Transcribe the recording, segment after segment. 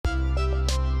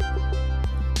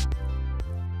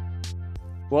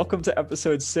Welcome to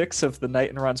episode 6 of the Night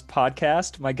and Runs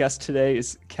podcast. My guest today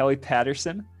is Kelly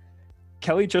Patterson.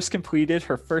 Kelly just completed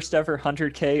her first ever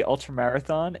 100K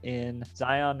ultramarathon in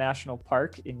Zion National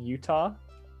Park in Utah.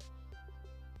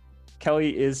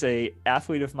 Kelly is an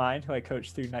athlete of mine who I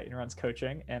coach through Night and Runs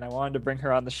coaching, and I wanted to bring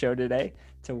her on the show today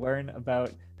to learn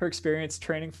about her experience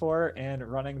training for and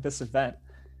running this event.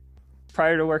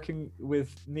 Prior to working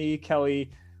with me, Kelly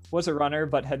was a runner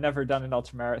but had never done an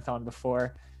ultramarathon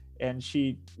before. And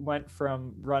she went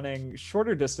from running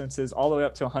shorter distances all the way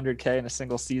up to 100K in a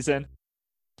single season.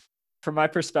 From my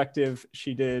perspective,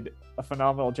 she did a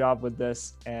phenomenal job with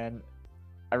this. And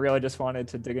I really just wanted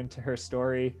to dig into her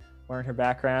story, learn her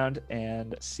background,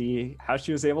 and see how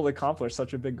she was able to accomplish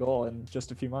such a big goal in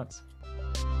just a few months.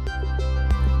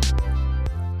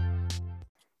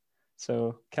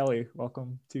 So Kelly,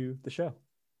 welcome to the show.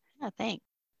 Oh, thanks.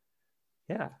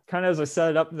 Yeah, kind of as I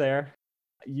set it up there,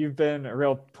 you've been a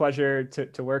real pleasure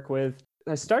to work with.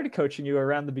 I started coaching you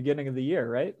around the beginning of the year,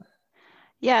 right?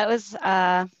 Yeah, it was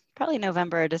probably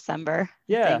November or December.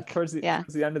 Yeah, I think. towards the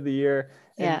end of the year.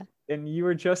 And you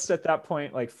were just at that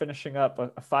point like finishing up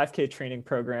a 5K training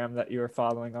program that you were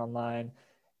following online.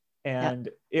 And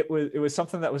it was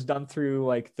something that was done through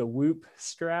like the Whoop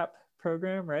strap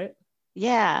program, right?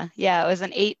 Yeah. It was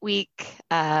an 8-week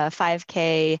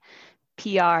 5K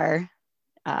PR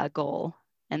goal.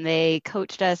 And they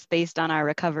coached us based on our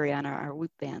recovery on our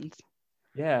Whoop bands.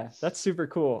 Yeah, that's super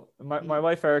cool. My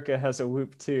wife Erica has a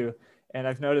Whoop too, and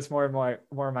I've noticed more and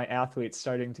more of my athletes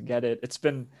starting to get it. It's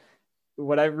been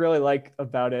what I really like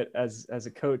about it as a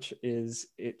coach is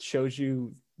it shows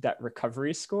you that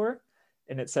recovery score,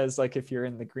 and it says like if you're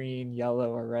in the green,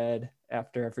 yellow, or red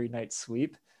after every night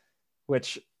sweep,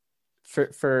 which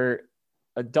for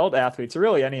adult athletes or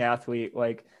really any athlete,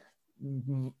 like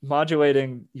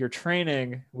modulating your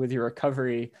training with your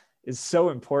recovery is so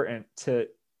important to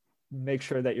make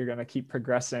sure that you're going to keep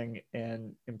progressing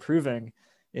and improving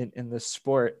in this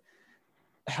sport.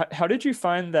 How did you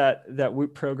find that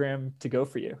Whoop program to go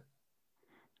for you?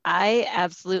 I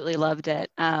absolutely loved it.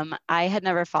 I had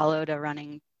never followed a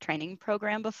running training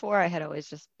program before. I had always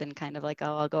just been kind of like,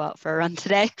 oh, I'll go out for a run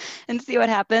today and see what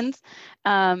happens.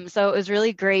 So it was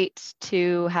really great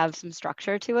to have some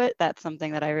structure to it. That's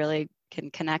something that I really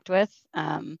can connect with.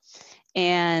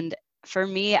 And for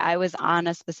me, I was on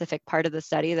a specific part of the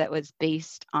study that was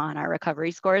based on our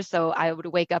recovery scores. So I would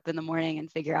wake up in the morning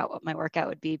and figure out what my workout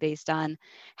would be based on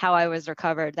how I was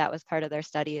recovered. That was part of their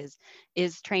study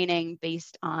is training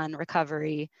based on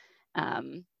recovery,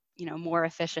 more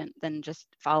efficient than just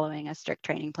following a strict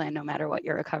training plan, no matter what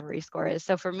your recovery score is.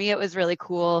 So for me, it was really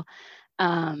cool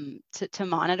to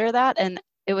monitor that. And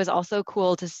it was also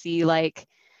cool to see like,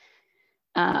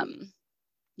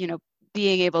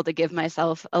 being able to give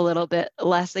myself a little bit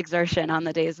less exertion on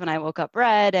the days when I woke up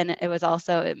red. And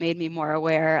it made me more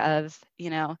aware of,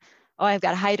 I've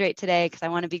got to hydrate today because I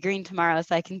want to be green tomorrow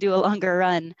so I can do a longer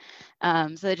run.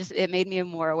 So it made me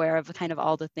more aware of kind of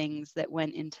all the things that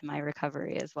went into my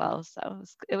recovery as well. So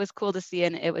it was cool to see.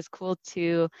 And it was cool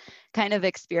to kind of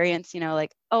experience,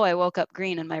 I woke up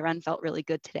green and my run felt really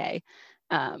good today.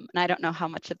 And I don't know how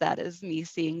much of that is me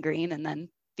seeing green and then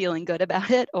feeling good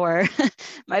about it or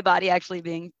my body actually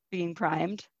being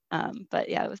primed. But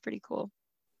yeah, it was pretty cool.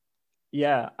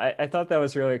 Yeah, I thought that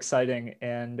was really exciting.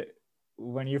 And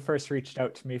when you first reached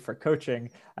out to me for coaching,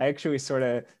 I actually sort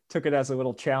of took it as a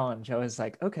little challenge. I was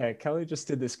like, okay, Kelly just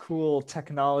did this cool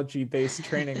technology-based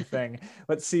training thing.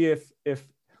 Let's see if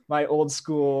my old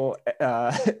school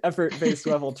effort-based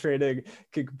level training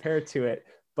could compare to it.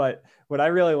 But what I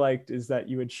really liked is that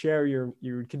you would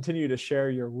continue to share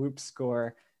your Whoop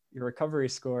score, your recovery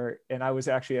score, and I was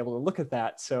actually able to look at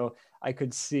that. So I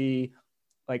could see,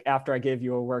 like after I gave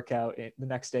you a workout, the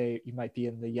next day you might be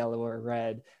in the yellow or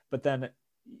red, but then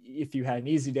if you had an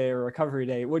easy day or a recovery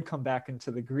day, it would come back into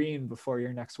the green before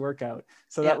your next workout.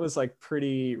 So that was like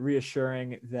pretty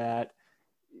reassuring that,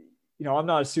 I'm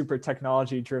not a super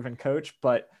technology driven coach,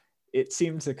 but it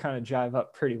seemed to kind of jive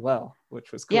up pretty well,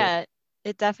 which was cool. Yeah.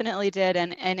 It definitely did.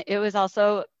 And it was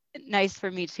also nice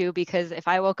for me too, because if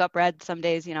I woke up red some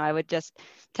days, I would just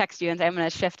text you and say, I'm going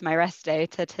to shift my rest day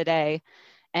to today.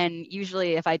 And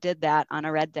usually if I did that on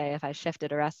a red day, if I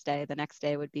shifted a rest day, the next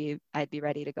day I'd be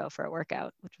ready to go for a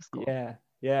workout, which was cool.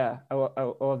 Yeah. I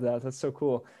love that. That's so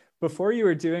cool. Before you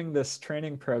were doing this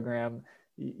training program,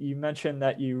 you mentioned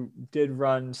that you did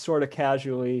run sort of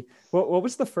casually. What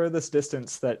was the furthest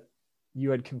distance that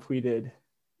you had completed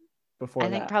before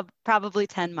that? I think probably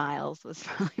 10 miles was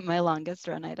probably my longest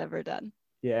run I'd ever done.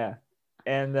 Yeah.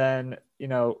 And then,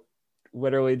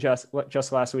 literally just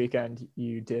last weekend,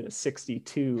 you did a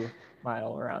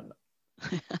 62-mile run.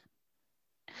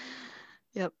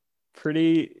 Yep.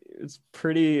 It's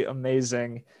pretty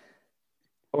amazing.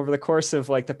 Over the course of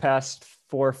like the past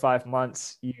 4 or 5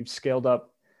 months, you've scaled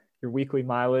up your weekly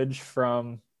mileage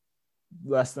from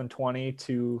less than 20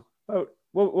 to about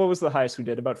what was the highest we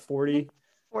did? About I think 40?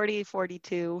 40,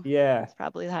 42 Yeah. is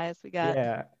probably the highest we got.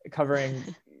 Yeah. Covering,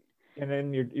 and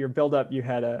then your build up, you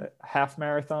had a half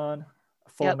marathon, a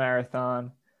full Yep.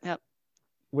 marathon, Yep.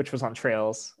 which was on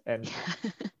trails and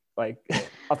like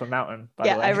up a mountain, by the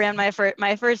Yeah, I way. ran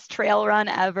my first trail run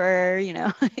ever,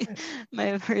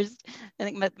 my first, I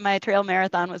think my trail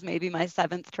marathon was maybe my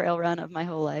seventh trail run of my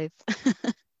whole life.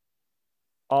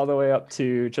 All the way up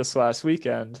to just last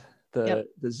weekend, Yep.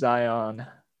 the Zion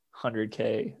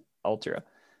 100K Ultra,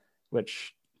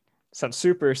 which sounds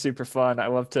super, super fun. I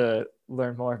love to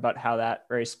learn more about how that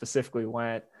race specifically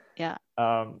went. Yeah.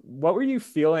 What were you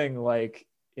feeling like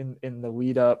in the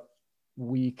lead up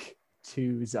week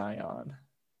to Zion?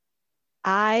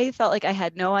 I felt like I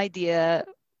had no idea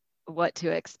what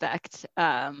to expect.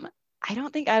 I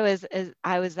don't think I was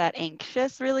that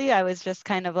anxious really. I was just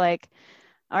kind of like,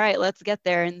 all right, let's get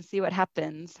there and see what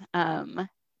happens.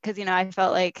 Because I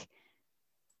felt like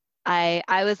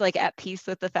I was like at peace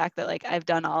with the fact that like I've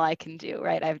done all I can do,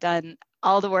 right? I've done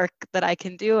all the work that I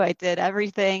can do. I did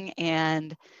everything,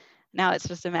 and now it's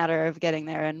just a matter of getting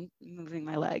there and moving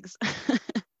my legs.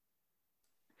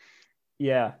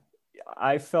 Yeah,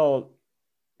 I felt,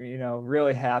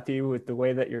 really happy with the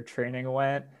way that your training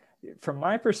went. From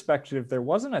my perspective, there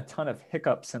wasn't a ton of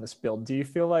hiccups in this build. Do you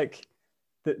feel like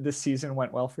the season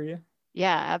went well for you?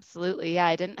 Yeah, absolutely. Yeah,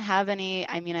 I didn't have any,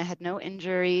 I mean, I had no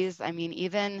injuries. I mean,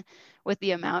 even with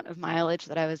the amount of mileage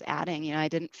that I was adding, I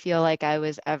didn't feel like I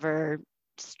was ever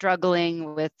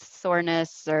struggling with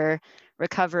soreness or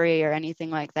recovery or anything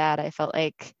like that. I felt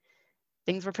like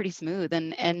things were pretty smooth.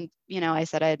 And I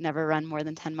said I had never run more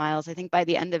than 10 miles. I think by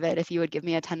the end of it, if you would give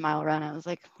me a 10-mile run, I was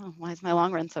like, oh, why is my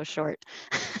long run so short?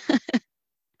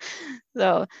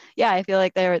 So yeah, I feel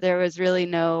like there was really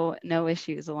no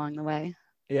issues along the way.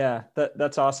 Yeah,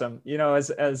 that's awesome.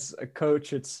 As a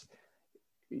coach, it's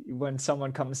when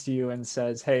someone comes to you and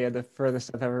says, "Hey, the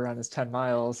furthest I've ever run is 10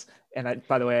 miles," and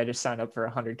by the way, I just signed up for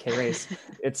a 100K race.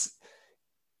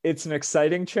 It's an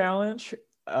exciting challenge,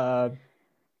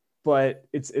 but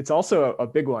it's also a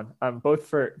big one. Both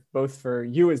for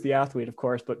you as the athlete, of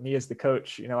course, but me as the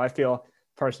coach. I feel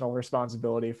personal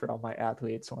responsibility for all my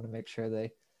athletes. I want to make sure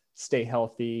they stay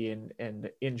healthy and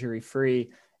injury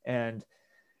free. And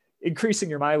increasing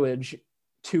your mileage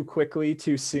too quickly,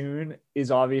 too soon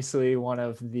is obviously one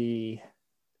of the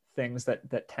things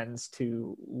that tends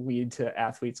to lead to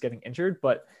athletes getting injured.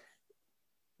 But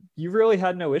you really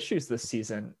had no issues this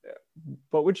season.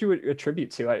 What would you attribute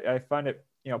to? I find it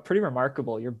pretty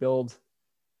remarkable. Your build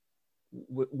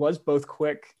was both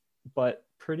quick but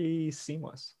pretty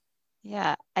seamless.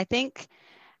 Yeah, I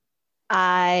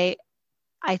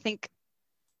I think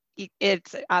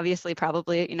it's obviously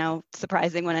probably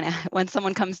surprising when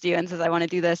someone comes to you and says I want to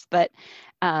do this, but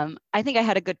I think I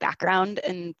had a good background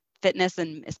in fitness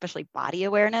and especially body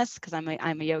awareness because I'm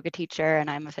a yoga teacher and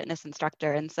I'm a fitness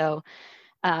instructor, and so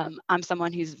I'm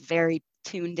someone who's very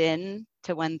tuned in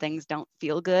to when things don't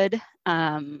feel good,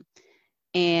 and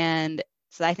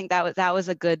so I think that was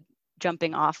a good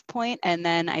jumping off point. And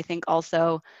then I think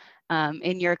also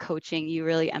in your coaching, you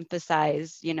really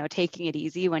emphasize taking it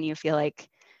easy when you feel like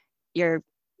you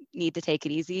need to take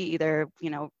it easy, either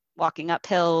walking up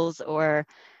hills or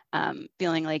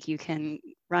feeling like you can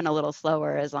run a little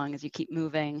slower as long as you keep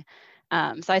moving.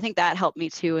 So I think that helped me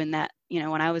too. In that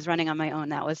when I was running on my own,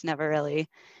 that was never really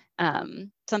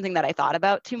something that I thought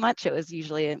about too much. It was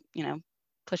usually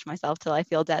push myself till I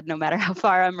feel dead, no matter how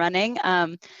far I'm running.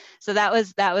 So that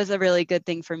was a really good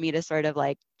thing for me to sort of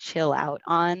like chill out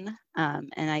on.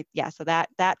 So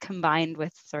that combined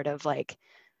with sort of like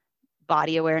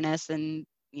body awareness and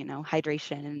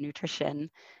hydration and nutrition,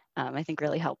 I think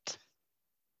really helped.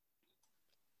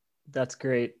 That's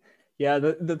great. Yeah,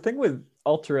 the thing with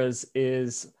ultras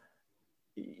is,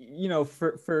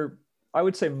 for I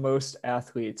would say most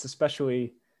athletes,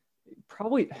 especially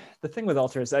probably the thing with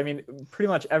ultras, I mean, pretty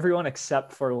much everyone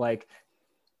except for like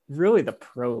really the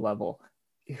pro level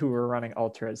who are running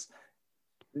ultras,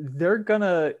 they're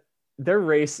gonna their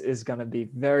race is gonna be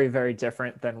very, very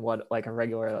different than what like a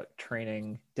regular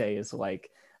training day is like.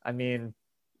 I mean,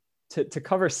 to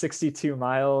cover 62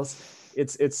 miles,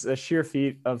 it's a sheer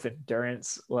feat of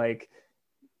endurance. Like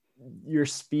your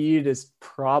speed is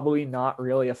probably not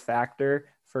really a factor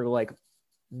for like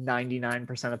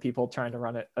 99% of people trying to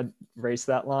run a race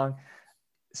that long.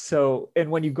 So,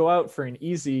 and when you go out for an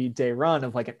easy day run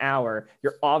of like an hour,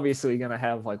 you're obviously going to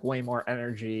have like way more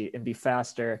energy and be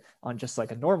faster on just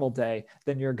like a normal day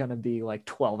than you're going to be like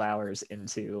 12 hours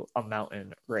into a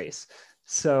mountain race.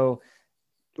 So,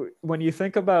 when you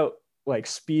think about like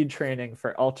speed training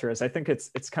for ultras, I think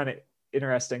it's kind of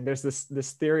interesting. There's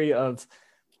this theory of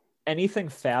anything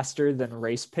faster than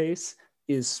race pace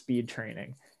is speed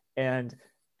training. And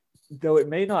though it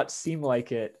may not seem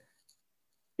like it,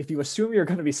 if you assume you're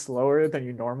going to be slower than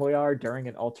you normally are during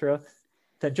an ultra,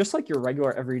 then just like your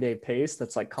regular everyday pace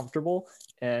that's like comfortable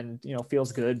and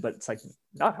feels good, but it's like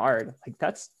not hard. Like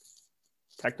that's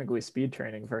technically speed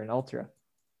training for an ultra.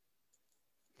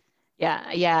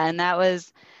 Yeah, and that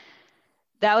was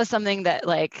something that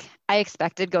like I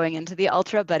expected going into the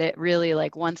ultra, but it really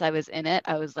like once I was in it,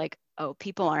 I was like, oh,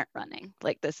 people aren't running.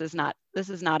 Like this is not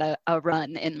a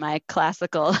run in my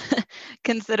classical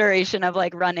consideration of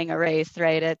like running a race,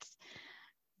 right? It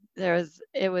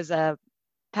was a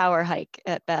power hike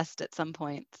at best at some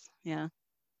points. Yeah.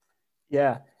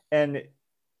 Yeah. And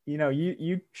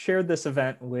you shared this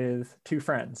event with two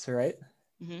friends, right?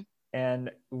 Hmm.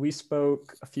 And we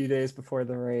spoke a few days before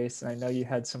the race, and I know you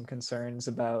had some concerns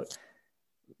about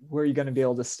were you going to be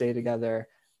able to stay together?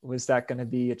 Was that going to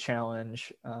be a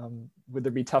challenge? Would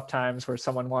there be tough times where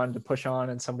someone wanted to push on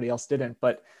and somebody else didn't?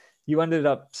 But you ended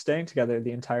up staying together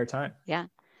the entire time. Yeah.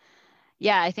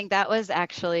 Yeah, I think that was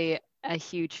actually a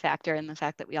huge factor in the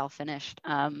fact that we all finished.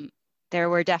 There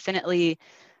were definitely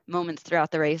moments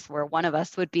throughout the race where one of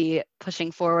us would be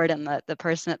pushing forward and the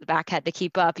person at the back had to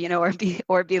keep up,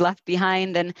 or be left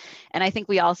behind. And I think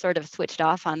we all sort of switched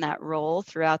off on that role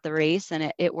throughout the race,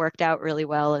 and it worked out really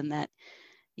well in that,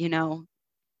 you know,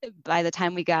 by the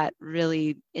time we got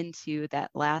really into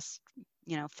that last,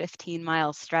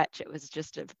 15-mile stretch, it was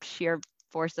just a sheer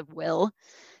force of will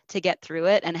to get through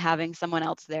it, and having someone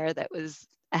else there that was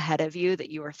ahead of you that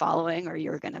you were following, or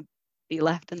you were going to be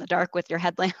left in the dark with your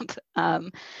headlamp.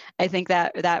 I think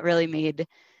that really made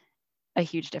a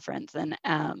huge difference. And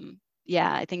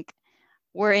yeah, I think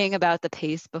worrying about the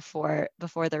pace before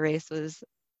the race was,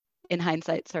 in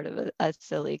hindsight, sort of a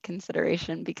silly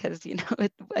consideration, because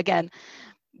again,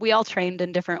 we all trained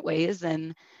in different ways,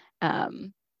 and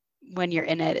um, when you're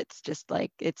in it, it's just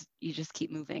like you just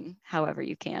keep moving however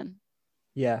you can.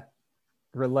 Yeah.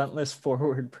 Relentless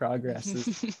forward progress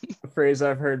is a phrase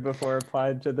I've heard before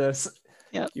applied to this,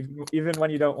 Yep. even when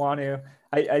you don't want to.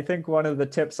 I think one of the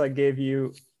tips I gave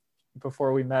you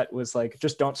before we met was like,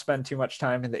 just don't spend too much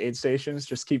time in the aid stations,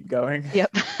 just keep going.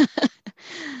 Yep.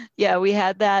 Yeah, we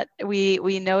had that.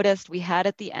 We noticed we had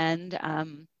at the end,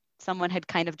 someone had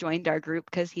kind of joined our group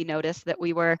because he noticed that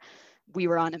we were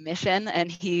on a mission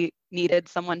and he needed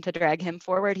someone to drag him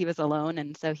forward. He was alone,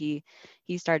 and so he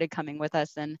started coming with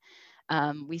us, and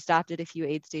we stopped at a few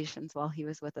aid stations while he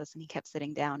was with us, and he kept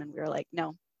sitting down, and we were like,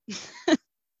 no,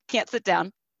 can't sit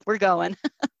down. We're going.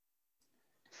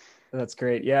 That's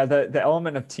great. Yeah, the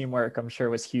element of teamwork I'm sure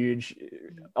was huge.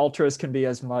 Ultras can be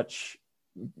as much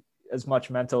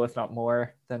mental, if not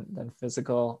more, than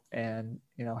physical. And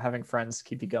having friends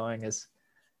keep you going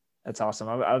that's awesome.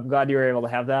 I'm glad you were able to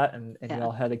have that, and you Yeah.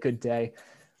 all had a good day.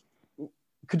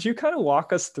 Could you kind of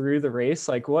walk us through the race?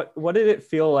 Like what did it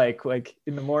feel like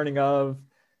in the morning of?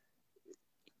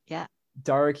 Yeah.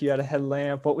 Dark, you had a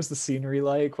headlamp. What was the scenery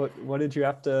like? What did you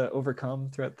have to overcome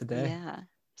throughout the day? Yeah.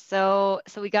 So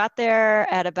we got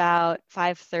there at about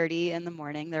 5:30 in the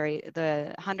morning.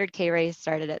 The 100K race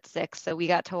started at 6, so we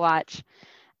got to watch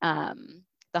the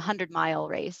 100-mile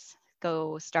race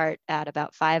go start at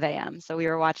about 5 a.m. So we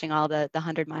were watching all the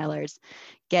 100 milers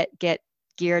get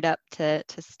geared up to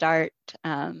start.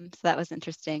 So that was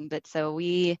interesting. But so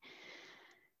we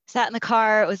sat in the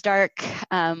car. It was dark.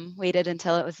 Waited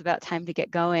until it was about time to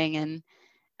get going, and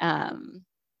um,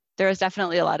 there was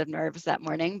definitely a lot of nerves that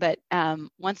morning. But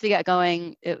once we got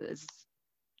going, it was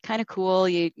kind of cool.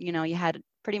 You had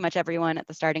pretty much everyone at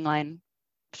the starting line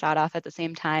shot off at the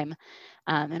same time.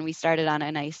 And we started on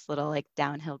a nice little like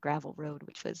downhill gravel road,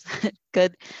 which was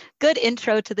good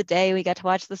intro to the day. We got to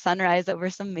watch the sunrise over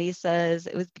some mesas.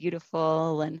 It was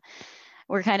beautiful, and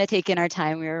we're kind of taking our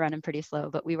time. We were running pretty slow,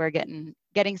 but we were getting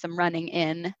some running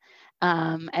in.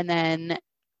 And then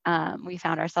we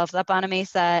found ourselves up on a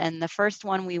mesa, and the first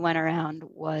one we went around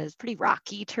was pretty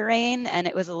rocky terrain, and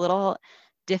it was a little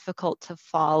difficult to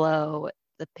follow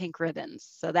the pink ribbons.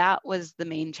 So that was the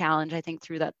main challenge, I think,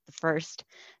 through the first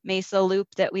mesa loop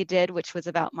that we did, which was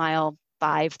about mile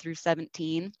 5 through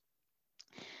 17.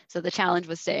 So the challenge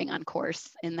was staying on course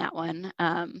in that one.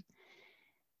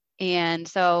 And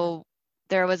so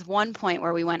there was one point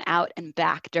where we went out and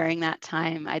back during that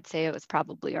time. I'd say it was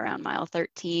probably around mile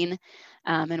 13.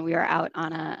 And we were out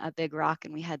on a big rock,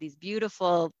 and we had these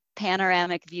beautiful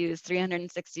panoramic views,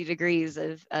 360 degrees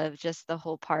of just the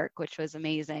whole park, which was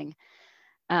amazing.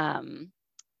 And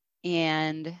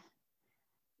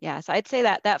yeah, so I'd say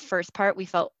that that first part, we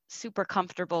felt super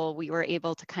comfortable. We were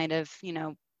able to kind of,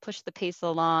 push the pace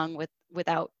along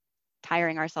without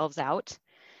tiring ourselves out.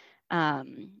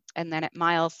 And then at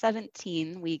mile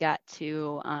 17, we got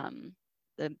to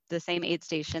the same aid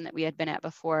station that we had been at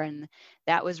before, and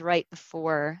that was right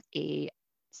before a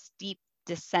steep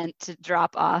descent to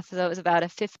drop off. So it was about a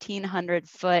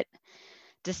 1,500-foot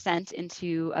descent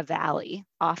into a valley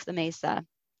off the mesa.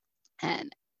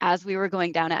 And as we were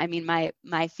going down it, I mean,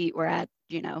 my feet were at,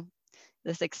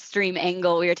 this extreme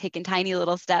angle. We were taking tiny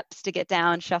little steps to get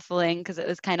down, shuffling, because it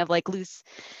was kind of like loose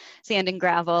sand and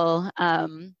gravel.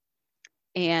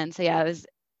 And so, yeah,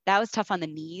 that was tough on the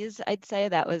knees. I'd say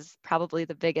that was probably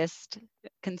the biggest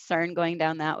concern going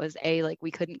down. That was A, like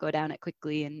we couldn't go down it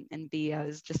quickly, and B, I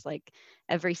was just like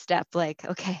every step, like,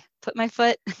 okay, put my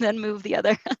foot, then move the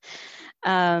other.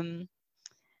 And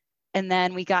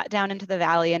then we got down into the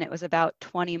valley, and it was about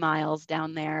 20 miles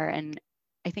down there. And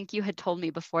I think you had told me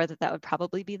before that that would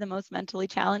probably be the most mentally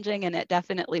challenging, and it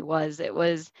definitely was. It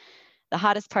was the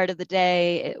hottest part of the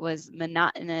day. It was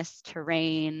monotonous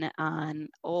terrain on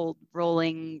old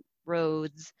rolling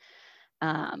roads.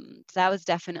 So that was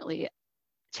definitely a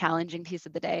challenging piece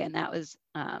of the day, and that was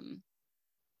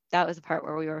a part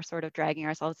where we were sort of dragging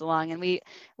ourselves along. And we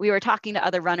were talking to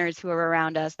other runners who were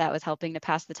around us. That was helping to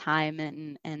pass the time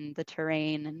and the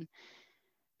terrain.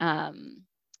 And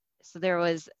so there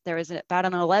was about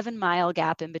an 11-mile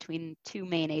gap in between two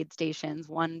main aid stations,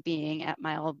 one being at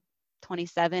mile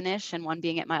 27-ish and one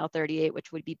being at mile 38,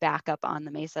 which would be back up on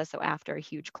the mesa, so after a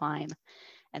huge climb.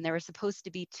 And there were supposed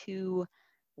to be two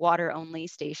water only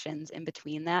stations in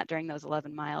between that during those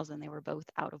 11 miles, and they were both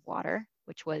out of water,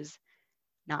 which was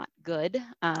not good.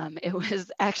 It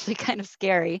was actually kind of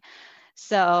scary.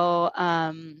 So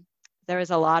there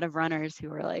was a lot of runners who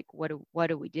were like, what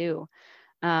do we do?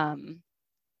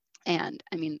 And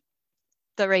I mean,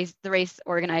 the race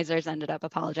organizers ended up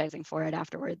apologizing for it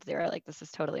afterwards. They were like, this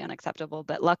is totally unacceptable.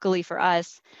 But luckily for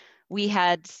us, we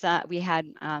had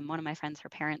one of my friends, her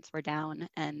parents were down,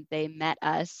 and they met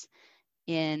us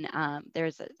in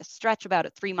there's a stretch about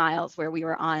at 3 miles where we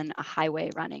were on a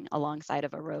highway running alongside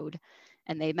of a road.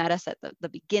 And they met us at the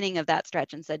beginning of that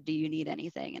stretch and said, do you need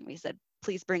anything? And we said,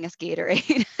 please bring us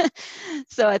Gatorade.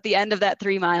 So at the end of that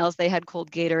 3 miles, they had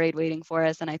cold Gatorade waiting for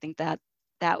us. And I think that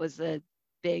was a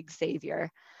big savior,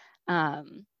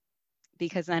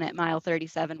 because then at mile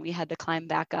 37, we had to climb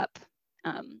back up.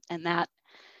 And that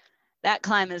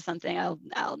climb is something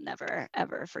I'll never,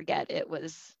 ever forget. It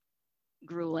was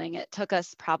grueling. It took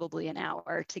us probably an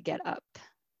hour to get up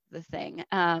the thing.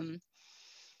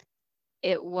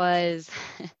 It was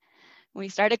when we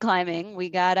started climbing, we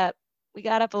got up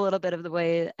a little bit of the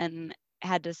way and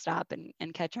had to stop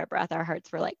and catch our breath. Our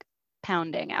hearts were like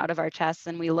pounding out of our chests,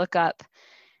 and we look up,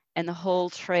 and the whole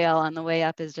trail on the way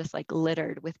up is just like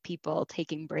littered with people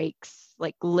taking breaks,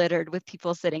 like littered with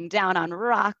people sitting down on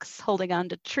rocks, holding on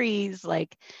to trees,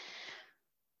 like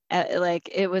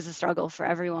it was a struggle for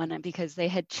everyone because they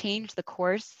had changed the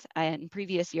course. In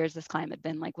previous years, this climb had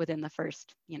been like within the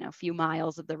first, few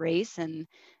miles of the race. And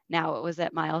now it was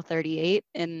at mile 38.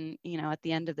 And, at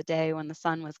the end of the day when the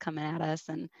sun was coming at us,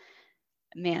 and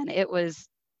man, it was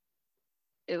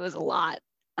a lot.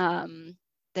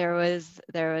 There was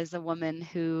a woman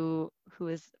who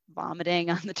was vomiting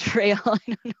on the trail. I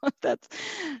don't know if that's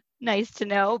nice to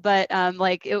know, but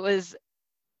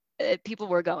people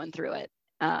were going through it.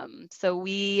 So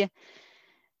we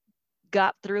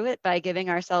got through it by giving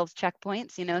ourselves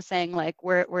checkpoints, saying like,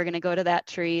 we're going to go to that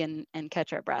tree and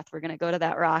catch our breath. We're going to go to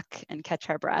that rock and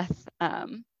catch our breath.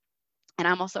 And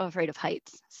I'm also afraid of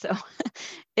heights. So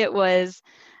it was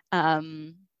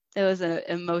an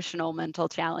emotional, mental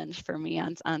challenge for me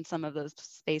on some of those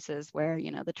spaces where,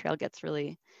 the trail gets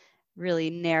really, really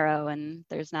narrow and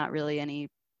there's not really any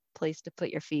place to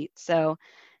put your feet. So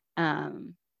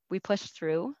we pushed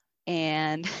through,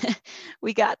 and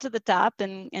we got to the top,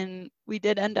 and we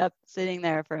did end up sitting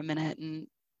there for a minute and,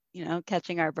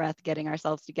 catching our breath, getting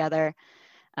ourselves together,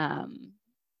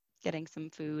 getting some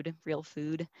food, real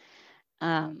food.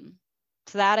 So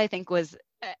that I think was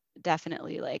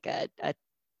definitely like a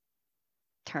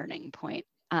turning point.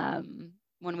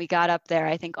 When we got up there,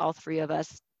 I think all three of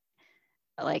us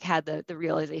like had the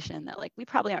realization that like we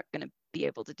probably aren't going to be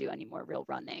able to do any more real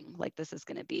running. Like this is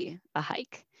going to be a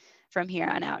hike. from here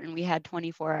on out, and we had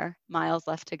 24 miles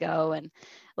left to go. And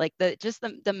like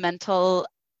the mental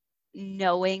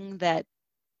knowing that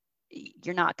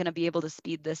you're not going to be able to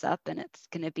speed this up, and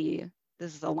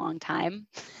this is a long time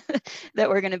that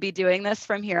we're going to be doing this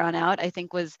from here on out, I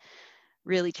think was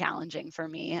really challenging for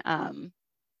me.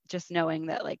 Just knowing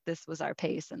that like this was our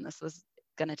pace and this was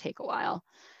going to take a while.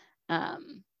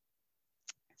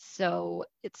 So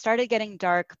it started getting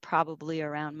dark probably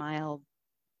around mile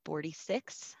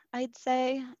 46, I'd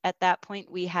say. At that point,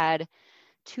 we had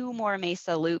 2 more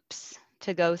mesa loops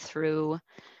to go through,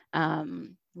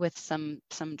 with some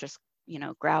just,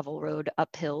 gravel road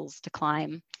uphills to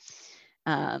climb.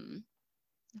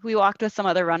 We walked with some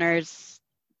other runners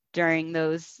during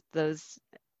those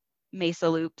mesa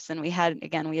loops, and we had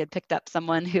picked up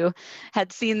someone who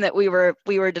had seen that we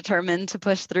were determined to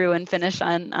push through and finish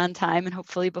on time, and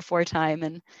hopefully before time.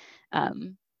 And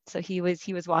so he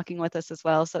was walking with us as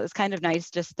well. So it was kind of nice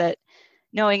just that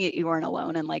knowing that you weren't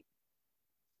alone, and like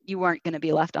you weren't going to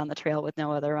be left on the trail with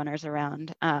no other runners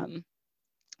around.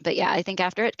 But yeah, I think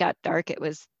after it got dark, it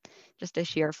was just a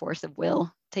sheer force of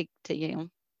will to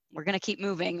we're going to keep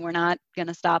moving. We're not going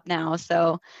to stop now.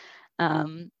 So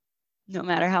no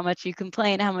matter how much you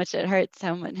complain, how much it hurts,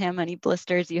 how many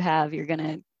blisters you have, you're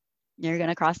going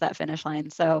to cross that finish line.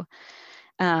 So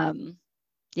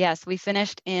yes, we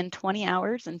finished in 20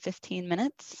 hours and 15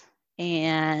 minutes.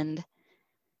 And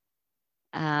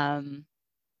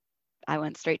I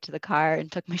went straight to the car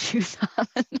and took my shoes off.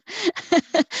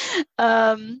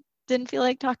 Didn't feel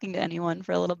like talking to anyone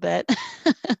for a little bit.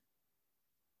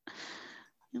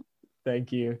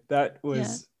 Thank you. That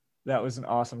was an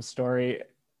awesome story.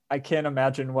 I can't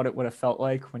imagine what it would have felt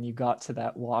like when you got to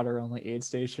that water-only aid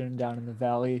station down in the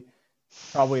valley,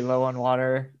 probably low on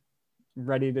water,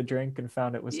 ready to drink, and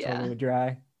found it was totally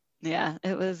dry. Yeah,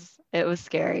 it was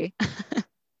scary.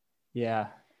 Yeah.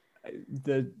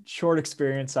 The short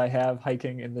experience I have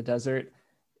hiking in the desert,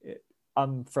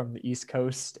 I'm from the East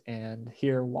Coast, and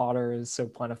here water is so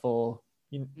plentiful.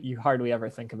 You hardly ever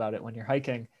think about it when you're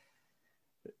hiking.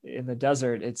 In the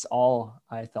desert, it's all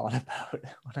I thought about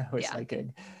when I was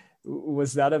hiking.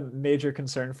 Was that a major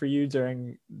concern for you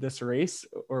during this race,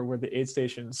 or were the aid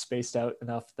stations spaced out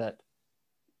enough that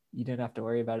you didn't have to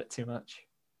worry about it too much?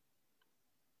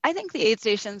 I think the aid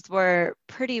stations were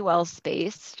pretty well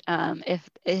spaced.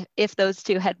 If those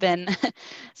two had been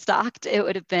stocked, it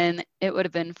would have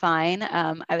been fine.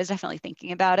 I was definitely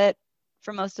thinking about it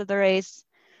for most of the race,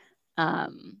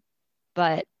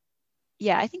 but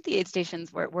yeah, I think the aid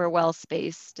stations were well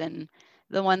spaced, and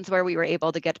the ones where we were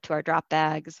able to get to our drop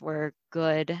bags were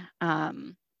good.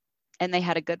 And they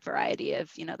had a good variety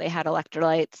of, they had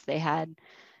electrolytes, they had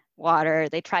water.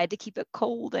 They tried to keep it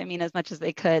cold, I mean, as much as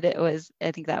they could.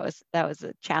 I think that was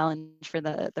a challenge for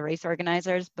the race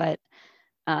organizers, but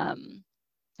I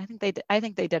think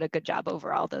they did a good job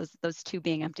overall. Those 2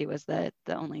 being empty was the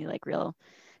only like real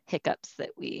hiccups that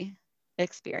we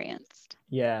experienced.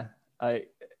 Yeah, I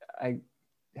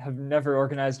have never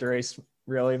organized a race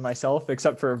really myself,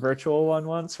 except for a virtual one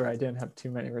once where I didn't have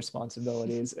too many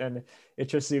responsibilities. And it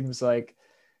just seems like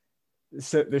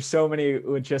there's so many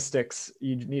logistics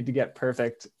you need to get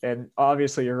perfect. And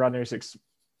obviously your runners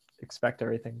expect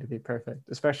everything to be perfect,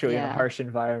 especially in a harsh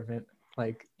environment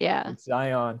like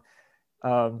Zion.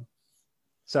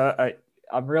 So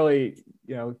I'm really,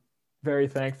 very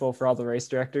thankful for all the race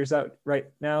directors out right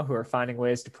now who are finding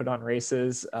ways to put on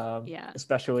races,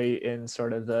 especially in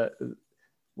sort of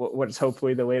what is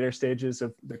hopefully the later stages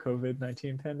of the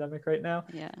COVID-19 pandemic right now.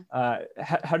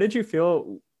 How did you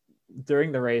feel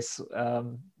during the race,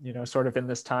 sort of in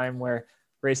this time where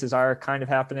races are kind of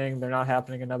happening, they're not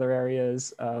happening in other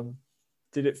areas?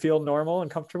 Did it feel normal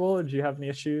and comfortable? Did you have any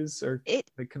issues or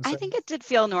concerns? I think it did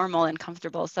feel normal and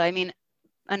comfortable. So, I mean,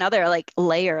 another like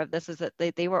layer of this is that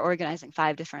they were organizing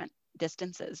 5 different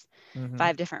distances,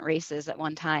 5 different races at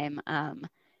one time.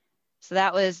 So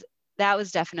that was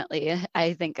definitely,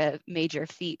 I think, a major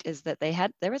feat, is that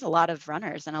there was a lot of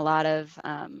runners and a lot of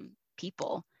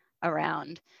people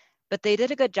around, but they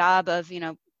did a good job of,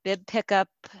 bib pickup,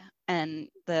 and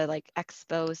the like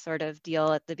expo sort of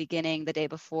deal at the beginning the day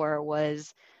before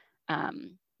was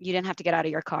you didn't have to get out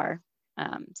of your car.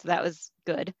 So that was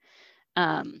good.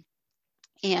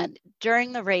 And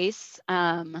during the race,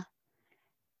 a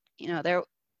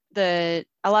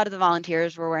lot of the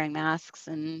volunteers were wearing masks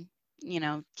and,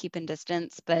 keeping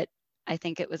distance, but I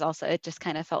think it just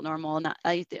kind of felt normal.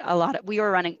 We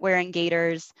were wearing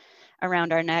gaiters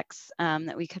around our necks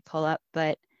that we could pull up,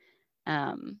 but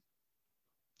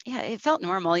it felt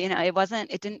normal.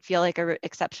 It didn't feel like a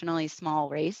exceptionally small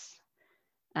race.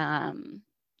 And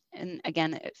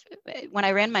again, when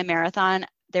I ran my marathon,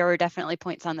 there were definitely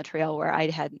points on the trail where I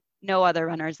had no other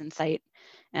runners in sight,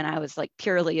 and I was like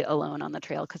purely alone on the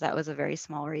trail because that was a very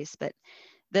small race. But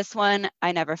this one,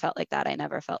 I never felt like that. I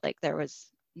never felt like there was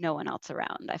no one else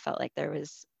around. I felt like there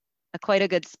was quite a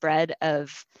good spread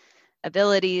of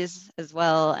abilities as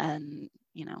well. And,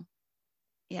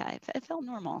 yeah, it felt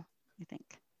normal, I think.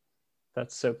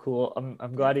 That's so cool. I'm Yeah.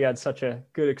 glad you had such a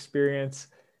good experience.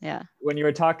 Yeah. When you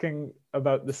were talking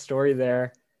about the story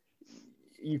there,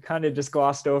 you kind of just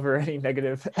glossed over any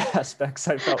negative aspects.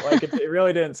 I felt like it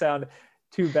really didn't sound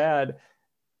too bad.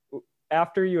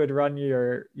 After you had run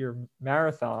your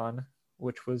marathon,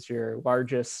 which was your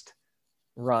longest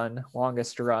run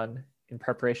in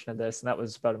preparation of this, and that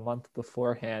was about a month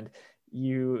beforehand,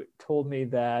 you told me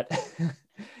that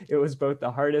it was both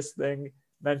the hardest thing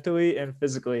mentally and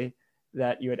physically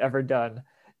that you had ever done.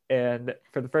 And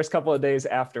for the first couple of days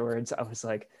afterwards, I was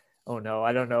like, oh no,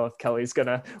 I don't know if Kelly's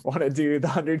gonna want to do the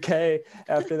 100K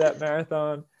after that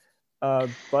marathon.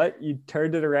 But you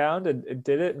turned it around and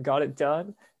did it and got it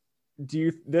done.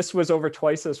 This was over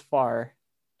twice as far.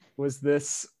 Was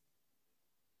this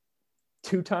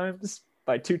two times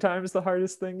the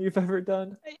hardest thing you've ever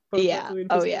done? Both Yeah. mentally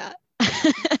and Oh, physically? yeah.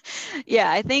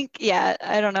 Yeah, I think, yeah,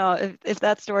 I don't know if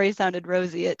that story sounded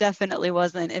rosy. It definitely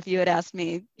wasn't. If you had asked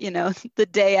me, the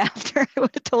day after, I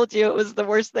would have told you it was the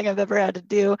worst thing I've ever had to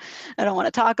do. I don't want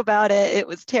to talk about it. It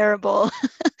was terrible.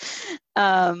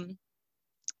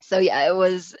 So yeah,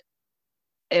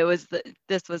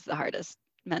 this was the hardest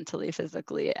mentally,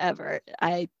 physically ever.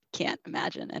 I can't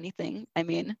imagine anything. I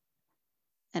mean,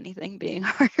 anything being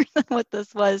harder than what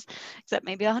this was, except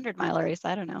maybe 100-mile race.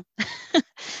 I don't know.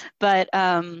 But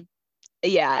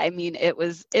yeah, I mean, it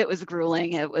was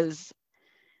grueling. It was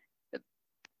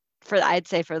I'd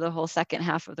say for the whole second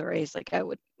half of the race, like I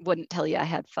wouldn't tell you I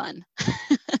had fun.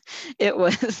 it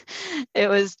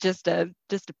was just a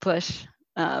push.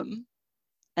 And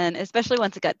especially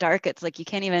once it got dark, it's like you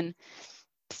can't even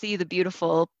see the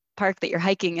beautiful park that you're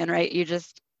hiking in, right? You're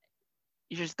just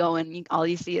going, all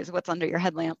you see is what's under your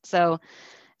headlamp. So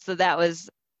that was,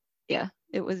 yeah,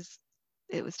 it was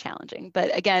challenging.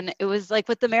 But again, it was like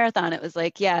with the marathon, it was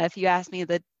like, yeah, if you asked me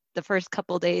the first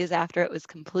couple days after it was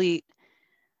complete,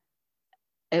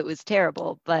 it was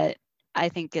terrible. But I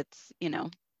think it's,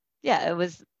 yeah, it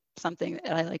was something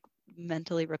that I like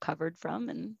mentally recovered from.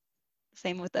 And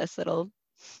same with this,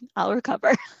 I'll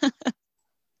recover.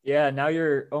 Yeah, now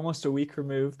you're almost a week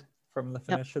removed from the Yep.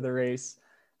 finish of the race.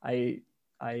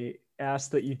 I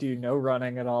asked that you do no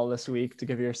running at all this week to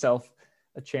give yourself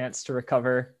a chance to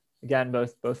recover again,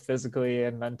 both physically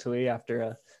and mentally after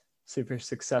a super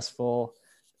successful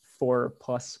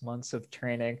 4+ months of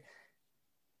training.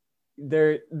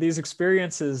 These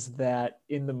experiences that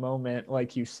in the moment,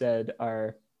 like you said,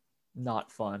 are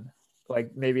not fun.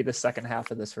 Like maybe the second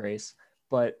half of this race,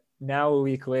 but now a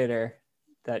week later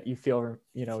that you feel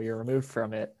you're removed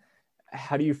from it,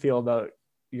 how do you feel about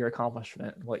your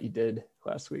accomplishment and what you did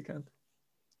last weekend?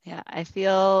 Yeah, I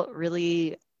feel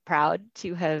really proud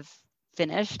to have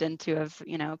finished and to have,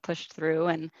 pushed through.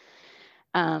 And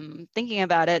thinking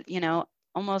about it,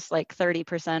 almost like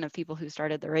 30% of people who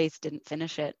started the race didn't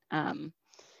finish it.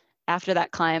 After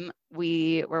that climb,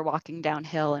 we were walking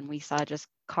downhill and we saw just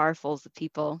carfuls of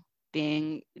people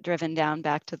being driven down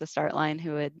back to the start line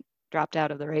who had dropped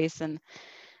out of the race. And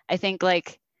I think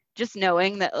like just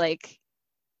knowing that like,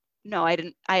 no, I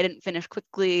didn't finish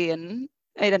quickly and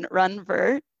I didn't run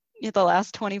for the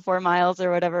last 24 miles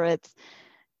or whatever.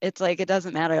 It's like, it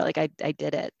doesn't matter. Like I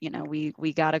did it,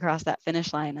 we got across that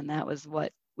finish line and that was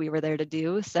what we were there to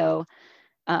do. So,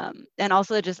 and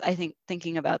also just, I think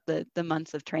thinking about the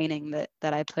months of training that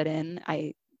I put in,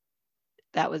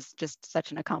 that was just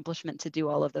such an accomplishment to do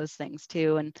all of those things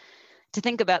too. And to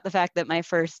think about the fact that my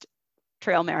first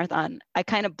trail marathon, I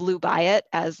kind of blew by it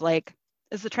as like,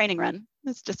 it's a training run.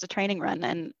 It's just a training run.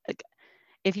 And like,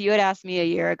 if you had asked me a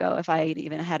year ago if I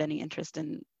even had any interest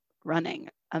in running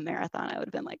a marathon, I would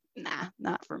have been like, nah,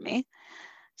 not for me.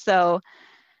 So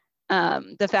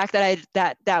the fact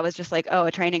that that was just like, oh,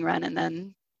 a training run, and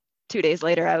then 2 days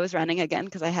later I was running again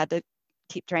because I had to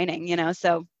keep training,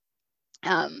 So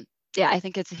yeah, I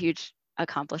think it's a huge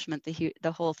accomplishment,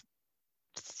 the whole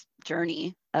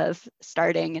journey of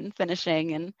starting and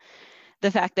finishing, and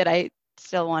the fact that I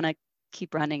still want to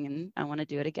keep running and I want to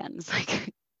do it again is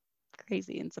like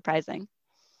crazy and surprising.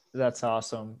 That's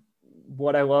awesome.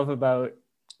 What I love about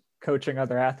coaching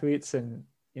other athletes and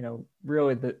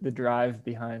really the drive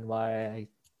behind why I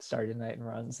started Night and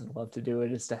Runs and love to do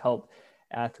it is to help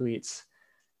athletes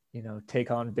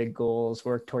take on big goals,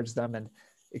 work towards them and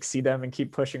exceed them and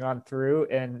keep pushing on through.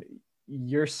 And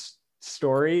your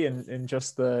story and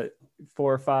just the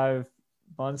 4 or 5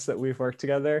 months that we've worked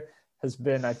together has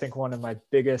been, I think, one of my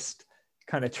biggest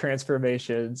kind of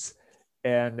transformations.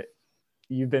 And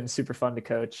you've been super fun to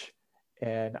coach.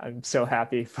 And I'm so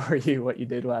happy for you, what you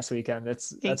did last weekend.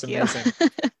 That's Thank you. amazing.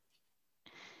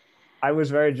 I was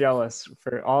very jealous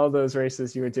for all those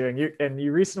races you were doing.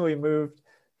 You recently moved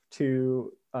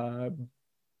to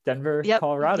Denver, Yep.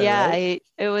 Colorado, Yeah. right?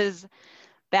 It was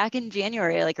back in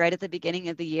January, like right at the beginning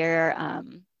of the year.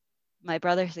 My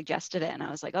brother suggested it, and I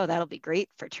was like, oh, that'll be great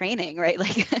for training, right?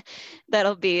 Like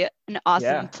that'll be an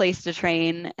awesome Yeah. place to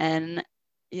train. And,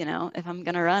 if I'm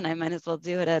going to run, I might as well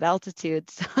do it at altitude.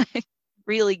 So I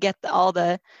really get all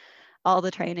the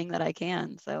training that I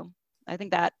can. So I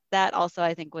think that also,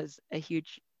 I think, was a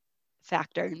huge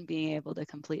factor in being able to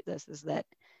complete this, is that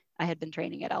I had been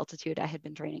training at altitude. I had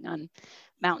been training on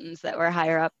mountains that were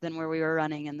higher up than where we were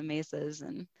running in the mesas,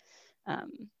 and um,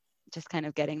 just kind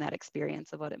of getting that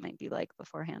experience of what it might be like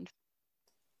beforehand.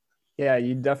 Yeah,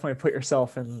 you definitely put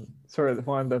yourself in sort of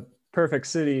one of the perfect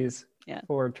cities Yeah.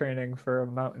 for training for a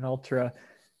mountain ultra.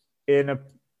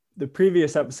 The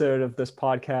previous episode of this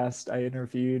podcast, I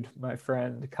interviewed my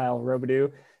friend Kyle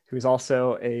Robidoux, who's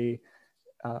also a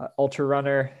ultra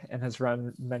runner and has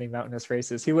run many mountainous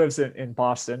races. He lives in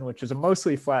Boston, which is a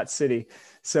mostly flat city.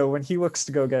 So when he looks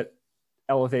to go get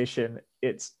elevation,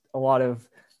 it's a lot of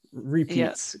Yeah.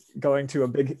 repeats, going to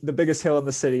the biggest hill in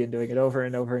the city and doing it over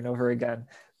and over and over again.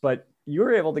 But you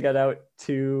were able to get out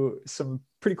to some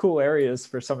pretty cool areas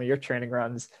for some of your training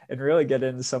runs and really get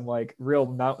into some like real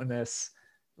mountainous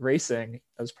racing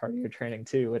as part of your training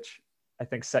too, which I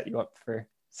think set you up for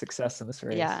success in this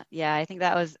race. Yeah. Yeah. I think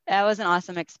that was an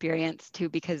awesome experience too,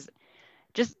 because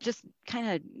just kind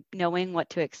of knowing what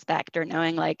to expect, or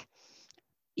knowing, like,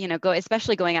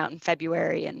 especially going out in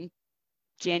February and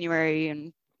January,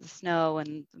 and the snow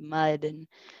and the mud, and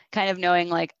kind of knowing,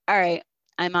 like, all right,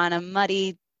 I'm on a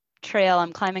muddy trail,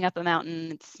 I'm climbing up a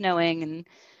mountain, it's snowing, and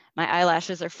my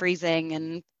eyelashes are freezing,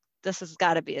 and this has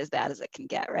got to be as bad as it can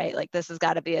get, right? Like, this has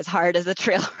got to be as hard as a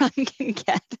trail run can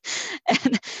get.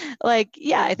 And like,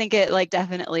 yeah, I think it, like,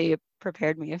 definitely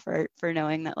prepared me for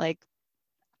knowing that, like,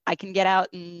 I can get out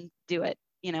and do it.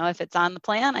 If it's on the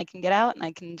plan, I can get out and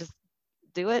I can just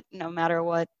do it, no matter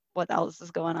what else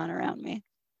is going on around me.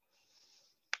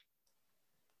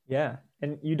 Yeah.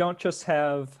 And you don't just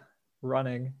have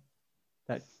running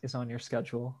that is on your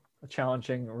schedule, a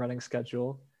challenging running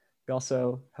schedule. You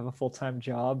also have a full-time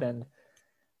job and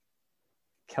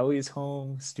Kelly's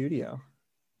home studio.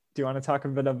 Do you want to talk a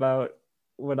bit about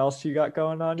what else you got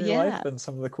going on in your Yeah. life and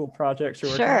some of the cool projects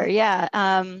you're working Sure. on?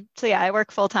 Yeah. So yeah, I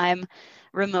work full time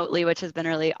remotely, which has been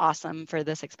really awesome for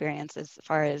this experience, as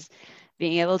far as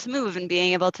being able to move and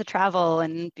being able to travel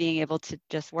and being able to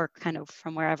just work kind of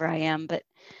from wherever I am. But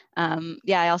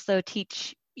yeah, I also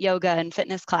teach yoga and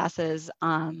fitness classes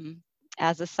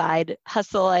as a side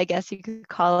hustle, I guess you could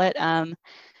call it.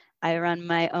 I run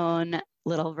my own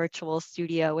little virtual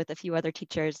studio with a few other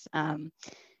teachers.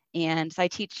 And so I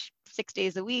teach 6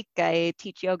 days a week. I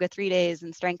teach yoga 3 days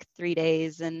and strength 3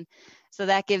 days. And so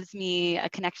that gives me a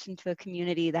connection to a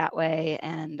community that way.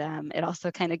 And it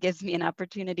also kind of gives me an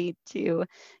opportunity to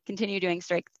continue doing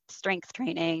strength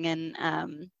training,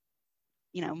 and,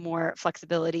 more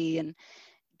flexibility, and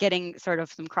getting sort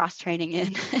of some cross training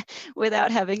in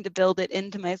without having to build it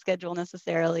into my schedule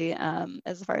necessarily,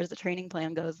 as far as the training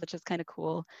plan goes, which is kind of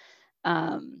cool.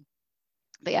 Um,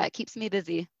 but yeah, it keeps me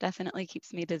busy. Definitely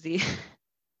keeps me busy.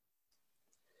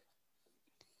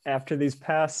 After these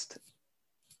past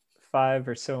 5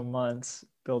 or so months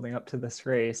building up to this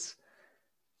race,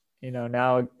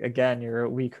 now again, you're a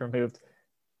week removed.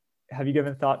 Have you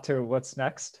given thought to what's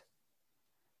next?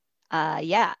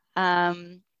 Yeah.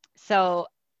 So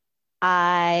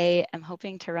I am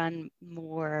hoping to run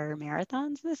more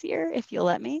marathons this year, if you'll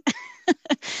let me.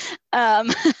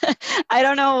 um, I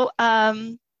don't know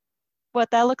what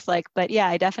that looks like, but yeah,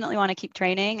 I definitely want to keep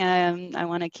training. I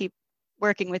want to keep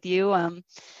working with you,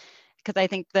 because I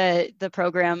think the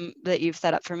program that you've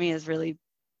set up for me has really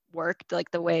worked. Like,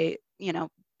 the way,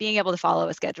 being able to follow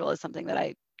a schedule is something that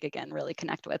I, again, really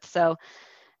connect with. So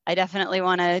I definitely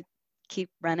want to keep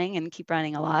running and keep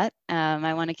running a lot.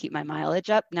 I want to keep my mileage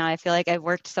up. Now I feel like I've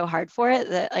worked so hard for it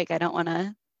that, like, I don't want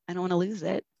to lose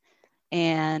it.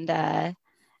 And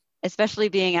especially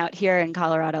being out here in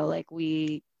Colorado, like,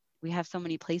 we have so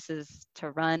many places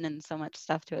to run and so much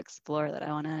stuff to explore, that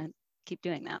I want to keep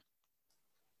doing that.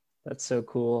 That's so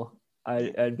cool. Yeah.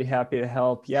 I'd be happy to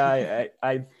help. Yeah,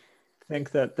 I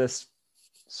think that this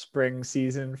spring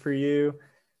season for you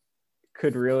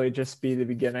could really just be the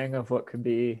beginning of what could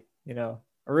be, a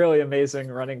really amazing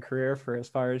running career for as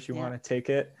far as you Yeah. want to take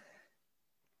it.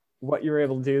 What you were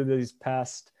able to do these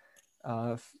past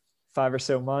uh, 5 or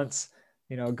so months,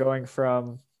 going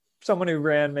from someone who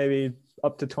ran maybe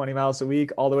up to 20 miles a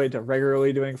week all the way to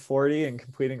regularly doing 40 and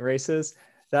completing races.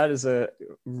 That is a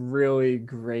really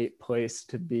great place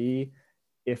to be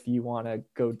if you want to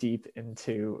go deep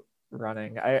into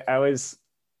running. I always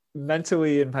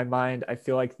mentally in my mind, I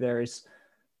feel like there's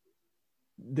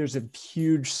a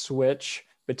huge switch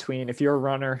between if you're a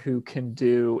runner who can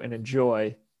do and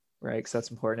enjoy, right? Because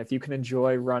that's important. If you can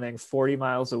enjoy running 40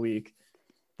 miles a week,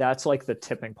 that's like the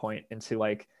tipping point into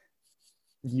like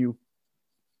you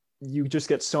you just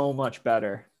get so much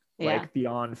better, Yeah. like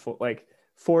beyond like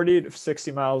 40 to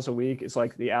 60 miles a week is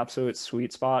like the absolute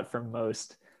sweet spot for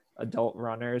most adult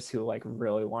runners who like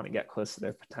really want to get close to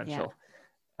their Yeah. potential.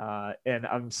 And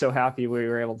I'm so happy we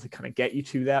were able to kind of get you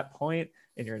to that point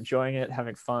and you're enjoying it,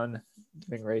 having fun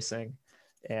doing racing.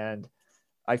 And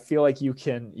I feel like you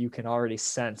can already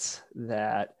sense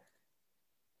that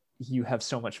you have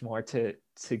so much more to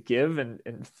give and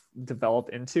develop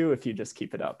into if you just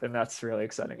keep it up. And that's really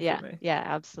exciting for Yeah. me. Yeah,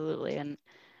 absolutely. And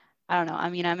I don't know. I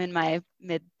mean, I'm in my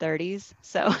mid 30s,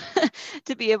 so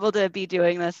to be able to be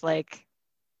doing this, like,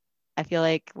 I feel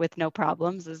like with no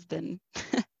problems has been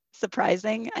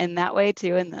surprising in that way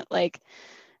too. And that, like,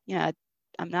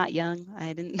 I'm not young.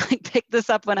 I didn't like pick this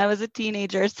up when I was a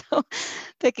teenager, so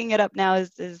picking it up now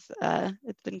is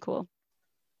it's been cool.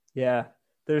 Yeah.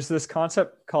 There's this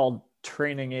concept called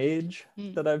training age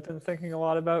Mm. that I've been thinking a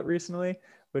lot about recently,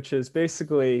 which is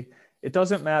basically it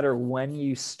doesn't matter when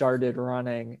you started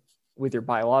running with your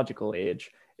biological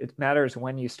age. It matters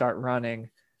when you start running,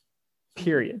 Mm-hmm.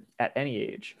 period, at any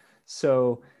age.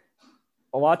 So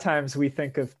a lot of times we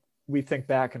think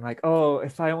back and like, oh,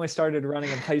 if I only started running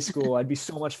in high school, I'd be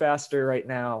so much faster right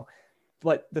now.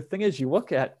 But the thing is, you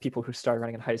look at people who started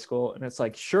running in high school and it's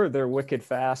like, sure, they're wicked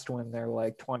fast when they're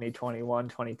like 20, 21,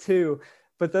 22,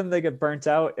 but then they get burnt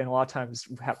out and a lot of times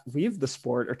leave the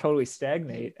sport or totally Mm-hmm.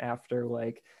 stagnate after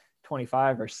like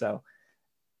 25 or so.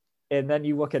 And then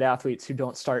you look at athletes who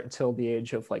don't start until the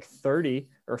age of like 30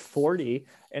 or 40,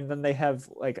 and then they have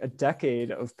like a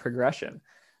decade of progression.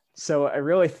 So I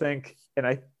really think, and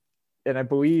I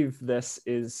believe this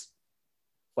is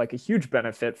like a huge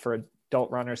benefit for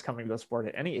adult runners coming to the sport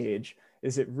at any age,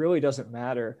 is it really doesn't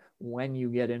matter when you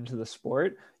get into the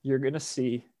sport. You're going to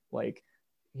see like,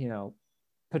 you know,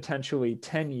 potentially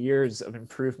 10 years of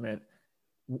improvement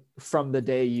from the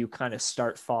day you kind of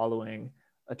start following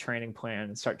a training plan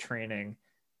and start training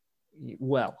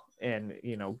well and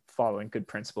following good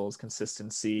principles,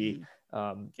 consistency,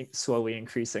 Mm-hmm. slowly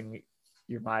increasing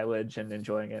your mileage and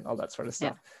enjoying it, all that sort of Yeah.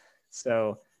 stuff.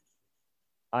 So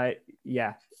I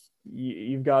yeah,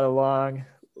 you've got a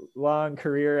long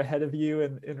career ahead of you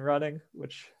in running,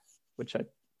 which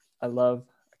I love.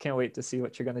 I can't wait to see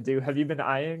what you're going to do. Have you been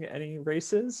eyeing any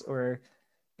races or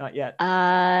not yet?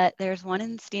 There's one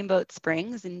in Steamboat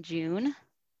Springs in June,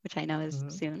 which I know is Mm-hmm.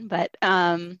 soon, but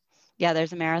yeah,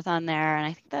 there's a marathon there, and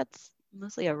I think that's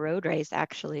mostly a road race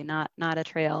actually, not a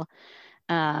trail.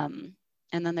 Um,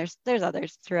 and then there's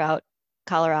others throughout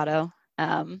Colorado.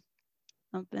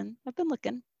 I've been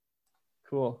looking.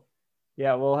 Cool.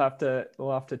 Yeah, we'll have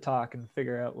to talk and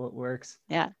figure out what works.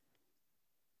 Yeah.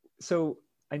 So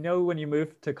I know when you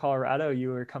moved to Colorado,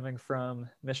 you were coming from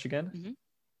Michigan,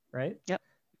 Hmm. right? Yep.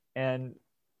 And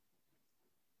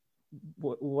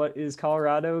what is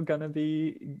Colorado gonna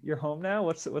be your home now?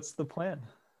 What's the plan?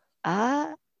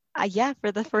 Uh, yeah,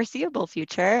 for the foreseeable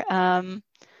future.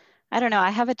 I don't know. I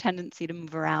have a tendency to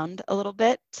move around a little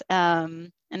bit.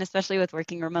 And especially with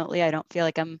working remotely, I don't feel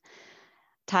like I'm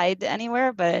tied to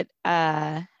anywhere, but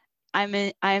I'm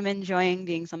enjoying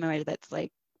being somewhere that's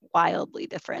like wildly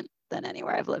different than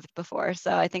anywhere I've lived before.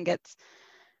 So I think it's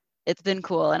been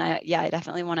cool. And I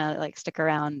definitely want to like stick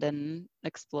around and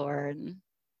explore and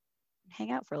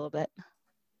hang out for a little bit.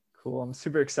 Cool. I'm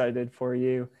super excited for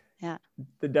you. Yeah.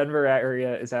 The Denver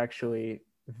area is actually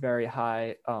very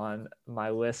high on my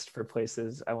list for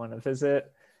places I want to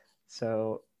visit.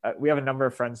 So we have a number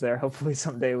of friends there. Hopefully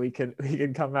someday we can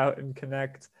come out and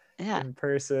connect Yeah. in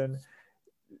person.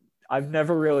 I've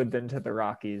never really been to the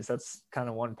Rockies. That's kind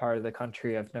of one part of the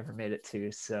country I've never made it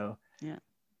to. So Yeah.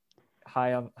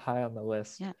 high on the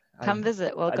list. Yeah. I Come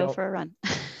visit. We'll I go don't for a run.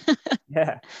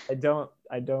 yeah, I don't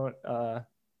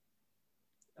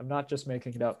I'm not just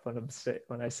making it up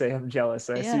when I say I'm jealous.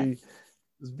 I Yeah. see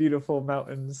those beautiful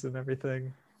mountains and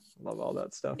everything. Love all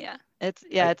that stuff. Yeah. I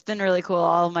It's been really cool.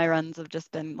 All of my runs have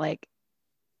just been like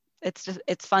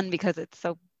it's fun because it's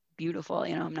so beautiful.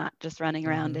 I'm not just running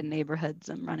around mm-hmm, in neighborhoods.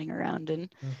 I'm running around in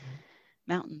mm-hmm,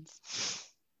 mountains.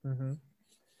 mm-hmm.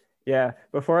 Yeah,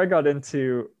 before I got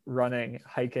into running,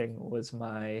 hiking was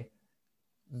my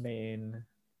main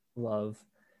love.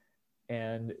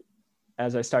 And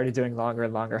as I started doing longer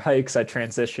and longer hikes, I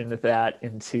transitioned that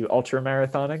into ultra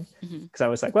marathoning because I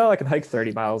was like, well, I can hike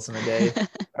 30 miles in a day.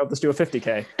 I'll just do a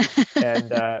 50K.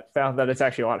 And found that it's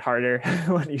actually a lot harder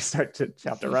when you start to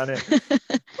have to run it.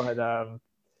 But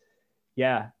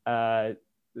yeah,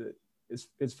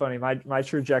 it's funny. My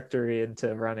trajectory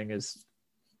into running is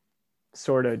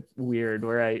sort of weird,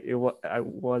 where I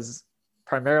was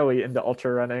primarily into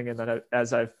ultra running, and then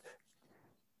as I've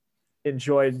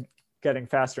enjoyed getting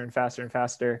faster and faster and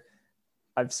faster,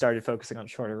 I've started focusing on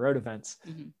shorter road events.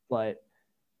 But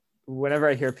whenever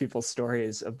I hear people's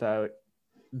stories about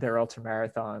their ultra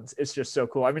marathons, it's just so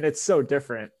cool. I mean, it's so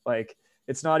different. Like,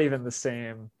 it's not even the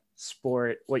same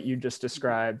sport, what you just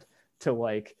described, to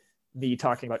like me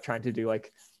talking about trying to do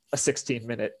like a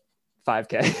 16-minute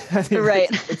 5K. I mean, Right.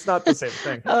 It's not the same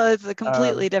thing. Oh, it's a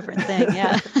completely different thing.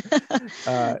 Yeah.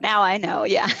 Now I know.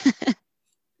 Yeah.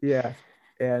 Yeah.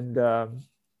 And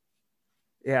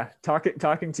yeah,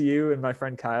 talking to you and my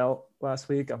friend Kyle last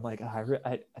week, I'm like,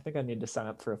 I think I need to sign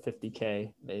up for a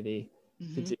 50K maybe.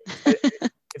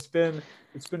 It's been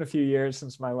a few years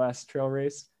since my last trail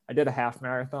race. I did a half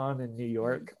marathon in New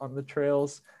York on the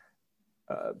trails,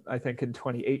 I think in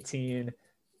 2018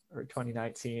 or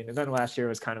 2019. And then last year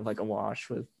was kind of like a wash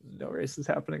with no races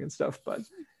happening and stuff. But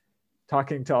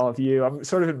talking to all of you, I'm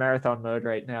sort of in marathon mode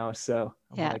right now. So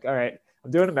I'm like, all right,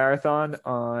 I'm doing a marathon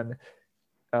on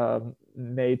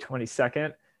May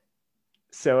 22nd.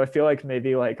 So I feel like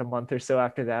maybe like a month or so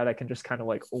after that, I can just kind of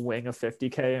like wing a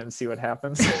 50K and see what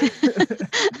happens.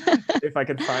 If I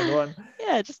can find one.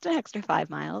 Yeah, just an extra 5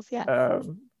 miles. Yeah.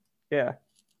 Yeah,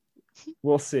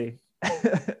 we'll see.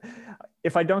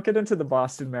 If I don't get into the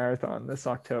Boston Marathon this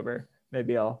October,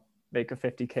 maybe I'll make a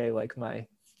 50K like my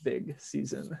big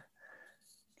season.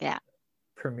 Yeah.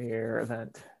 Premiere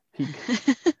event peak.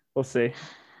 We'll see.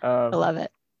 I love it.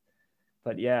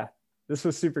 But yeah, this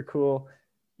was super cool.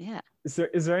 Yeah. Is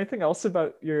there anything else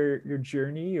about your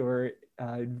journey or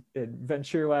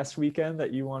adventure last weekend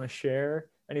that you want to share?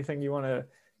 Anything you want to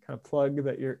kind of plug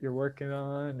that you're working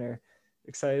on or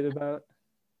excited about?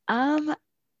 I'm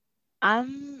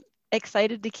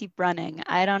excited to keep running.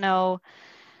 I don't know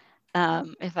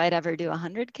if I'd ever do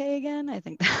 100K again. I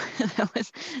think that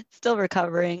was still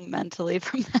recovering mentally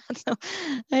from that, so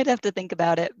I'd have to think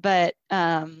about it. But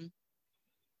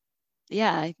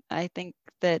yeah, I think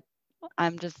that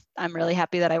I'm really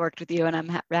happy that I worked with you, and I'm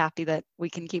happy that we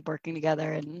can keep working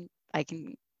together, and I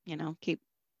can, keep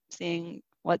seeing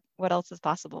what else is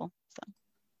possible. So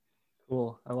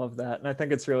cool. I love that. And I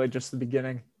think it's really just the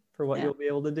beginning for what you'll be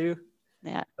able to do.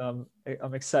 Yeah.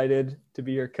 I'm excited to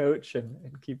be your coach and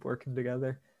keep working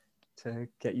together to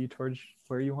get you towards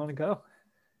where you want to go.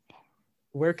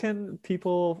 Where can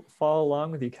people follow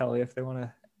along with you, Kelly, if they want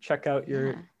to check out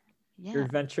your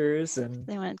adventures and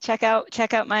they want to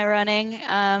check out my running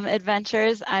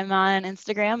adventures? I'm on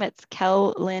Instagram. It's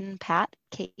KellynPat,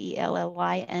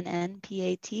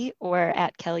 KELLYNNPAT, or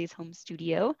at Kelly's Home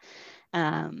Studio.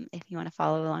 If you want to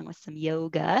follow along with some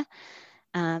yoga,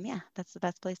 that's the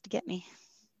best place to get me.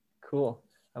 Cool.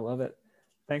 I love it.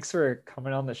 Thanks for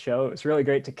coming on the show. It was really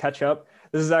great to catch up.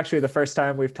 This is actually the first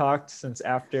time we've talked since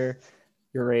after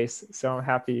your race. So I'm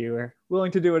happy you were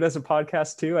willing to do it as a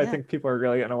podcast too. I think people are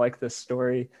really going to like this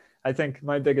story. I think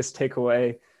my biggest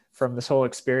takeaway from this whole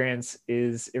experience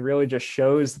is it really just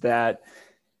shows that,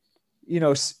 you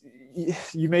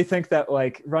may think that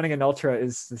like running an ultra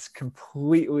is this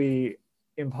completely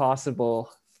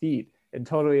impossible feat and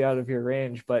totally out of your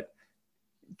range. But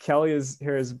Kelly is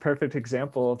a perfect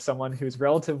example of someone who's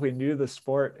relatively new to the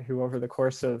sport, who over the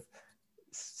course of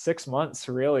 6 months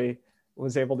really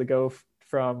was able to go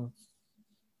from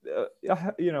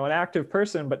an active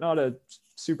person but not a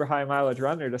super high mileage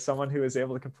runner to someone who is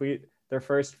able to complete their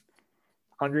first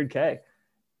 100K.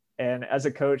 And as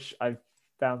a coach, I've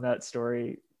found that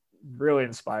story really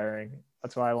inspiring.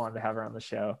 That's why I wanted to have her on the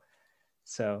show.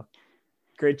 So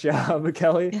great job,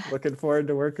 Kelly. Looking forward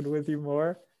to working with you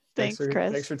more. Thanks,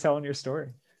 Chris. Thanks for telling your story.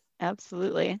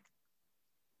 Absolutely.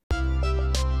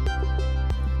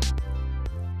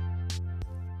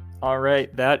 All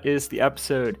right, that is the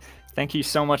episode. Thank you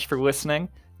so much for listening.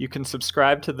 You can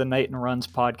subscribe to the Night and Runs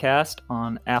podcast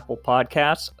on Apple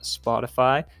Podcasts,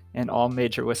 Spotify, and all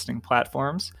major listening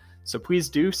platforms. So please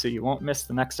do, so you won't miss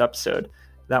the next episode.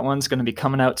 That one's going to be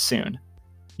coming out soon.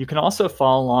 You can also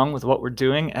follow along with what we're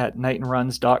doing at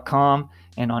nightandruns.com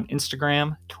and on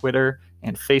Instagram, Twitter,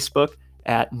 and Facebook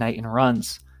at Night and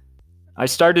Runs. I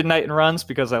started Night and Runs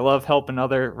because I love helping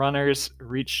other runners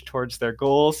reach towards their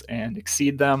goals and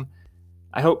exceed them.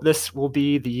 I hope this will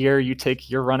be the year you take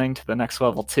your running to the next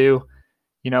level too.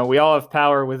 We all have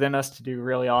power within us to do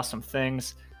really awesome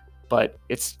things, but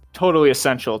it's totally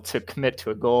essential to commit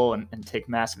to a goal and take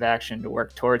massive action to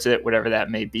work towards it, whatever that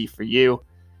may be for you.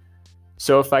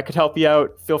 So if I could help you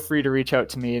out, feel free to reach out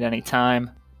to me at any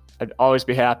time. I'd always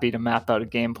be happy to map out a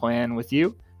game plan with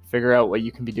you, figure out what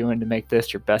you can be doing to make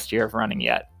this your best year of running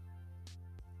yet.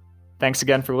 Thanks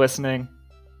again for listening.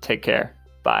 Take care.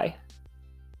 Bye.